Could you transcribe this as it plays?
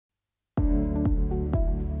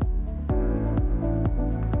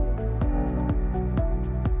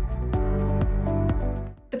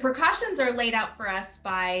precautions are laid out for us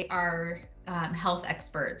by our health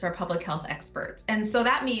experts, our public health experts. And so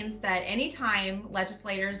that means that anytime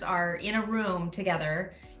legislators are in a room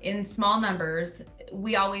together in small numbers,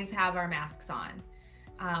 we always have our masks on.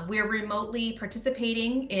 We're remotely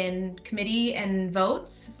participating in committee and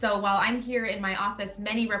votes. So while I'm here in my office,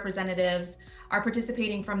 many representatives are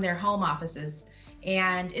participating from their home offices.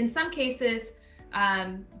 And in some cases,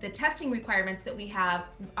 the testing requirements that we have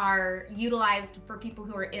are utilized for people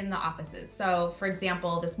who are in the offices. So for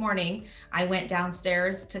example, this morning, I went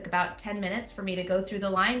downstairs, took about 10 minutes for me to go through the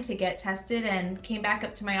line to get tested, and came back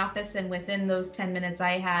up to my office, and within those 10 minutes,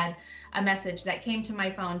 I had a message that came to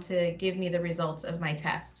my phone to give me the results of my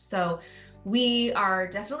test. So we are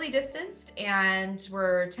definitely distanced, and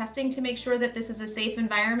we're testing to make sure that this is a safe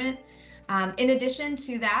environment. In addition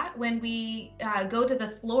to that, when we go to the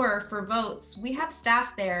floor for votes, we have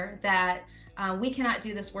staff there that we cannot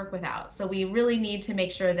do this work without. So we really need to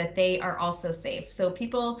make sure that they are also safe. So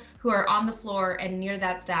people who are on the floor and near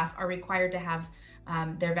that staff are required to have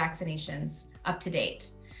their vaccinations up to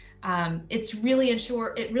date. It's really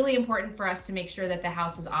important for us to make sure that the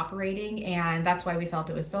House is operating, and that's why we felt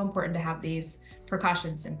it was so important to have these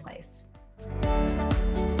precautions in place.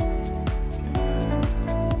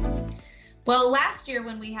 Well, last year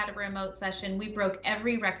when we had a remote session, we broke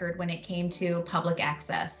every record when it came to public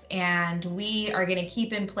access, and we are going to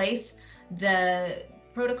keep in place the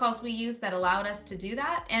protocols we use that allowed us to do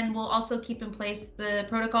that, and we'll also keep in place the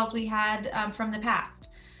protocols we had from the past.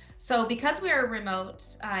 So because we are remote,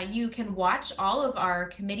 you can watch all of our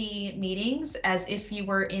committee meetings as if you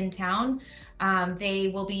were in town. They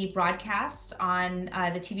will be broadcast on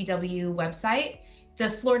the TVW website. The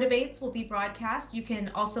floor debates will be broadcast. You can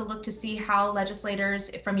also look to see how legislators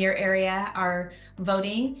from your area are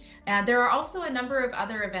voting. There are also a number of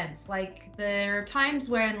other events, like there are times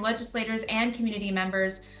when legislators and community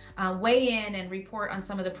members weigh in and report on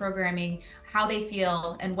some of the programming, how they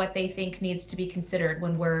feel and what they think needs to be considered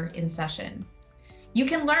when we're in session. You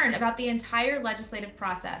can learn about the entire legislative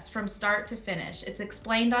process from start to finish. It's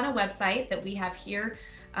explained on a website that we have here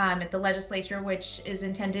at the legislature, which is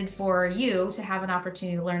intended for you to have an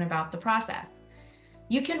opportunity to learn about the process.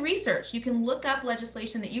 You can research, you can look up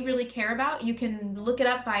legislation that you really care about. You can look it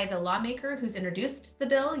up by the lawmaker who's introduced the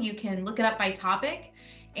bill. You can look it up by topic.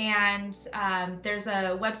 And there's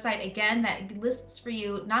a website, again, that lists for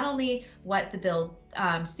you not only what the bill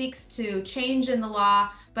seeks to change in the law,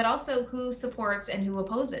 but also who supports and who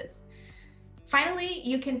opposes. Finally,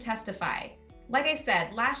 you can testify. Like I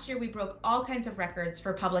said, last year we broke all kinds of records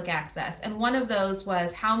for public access, and one of those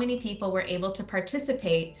was how many people were able to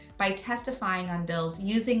participate by testifying on bills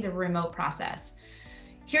using the remote process.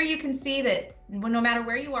 Here you can see that no matter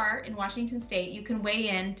where you are in Washington State, you can weigh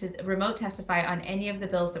in to remote testify on any of the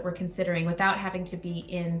bills that we're considering without having to be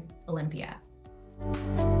in Olympia.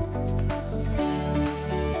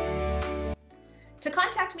 To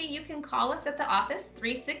contact me, you can call us at the office,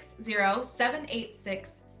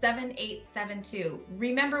 360-786-7872.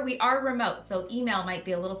 Remember, we are remote, so email might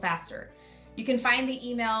be a little faster. You can find the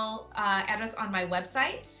email address on my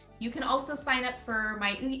website. You can also sign up for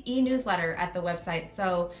my e-newsletter at the website.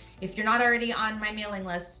 So if you're not already on my mailing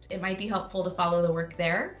list, it might be helpful to follow the work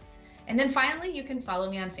there. And then finally, you can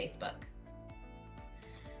follow me on Facebook.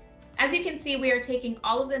 As you can see, we are taking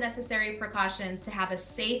all of the necessary precautions to have a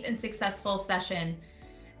safe and successful session.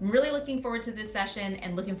 I'm really looking forward to this session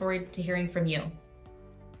and looking forward to hearing from you.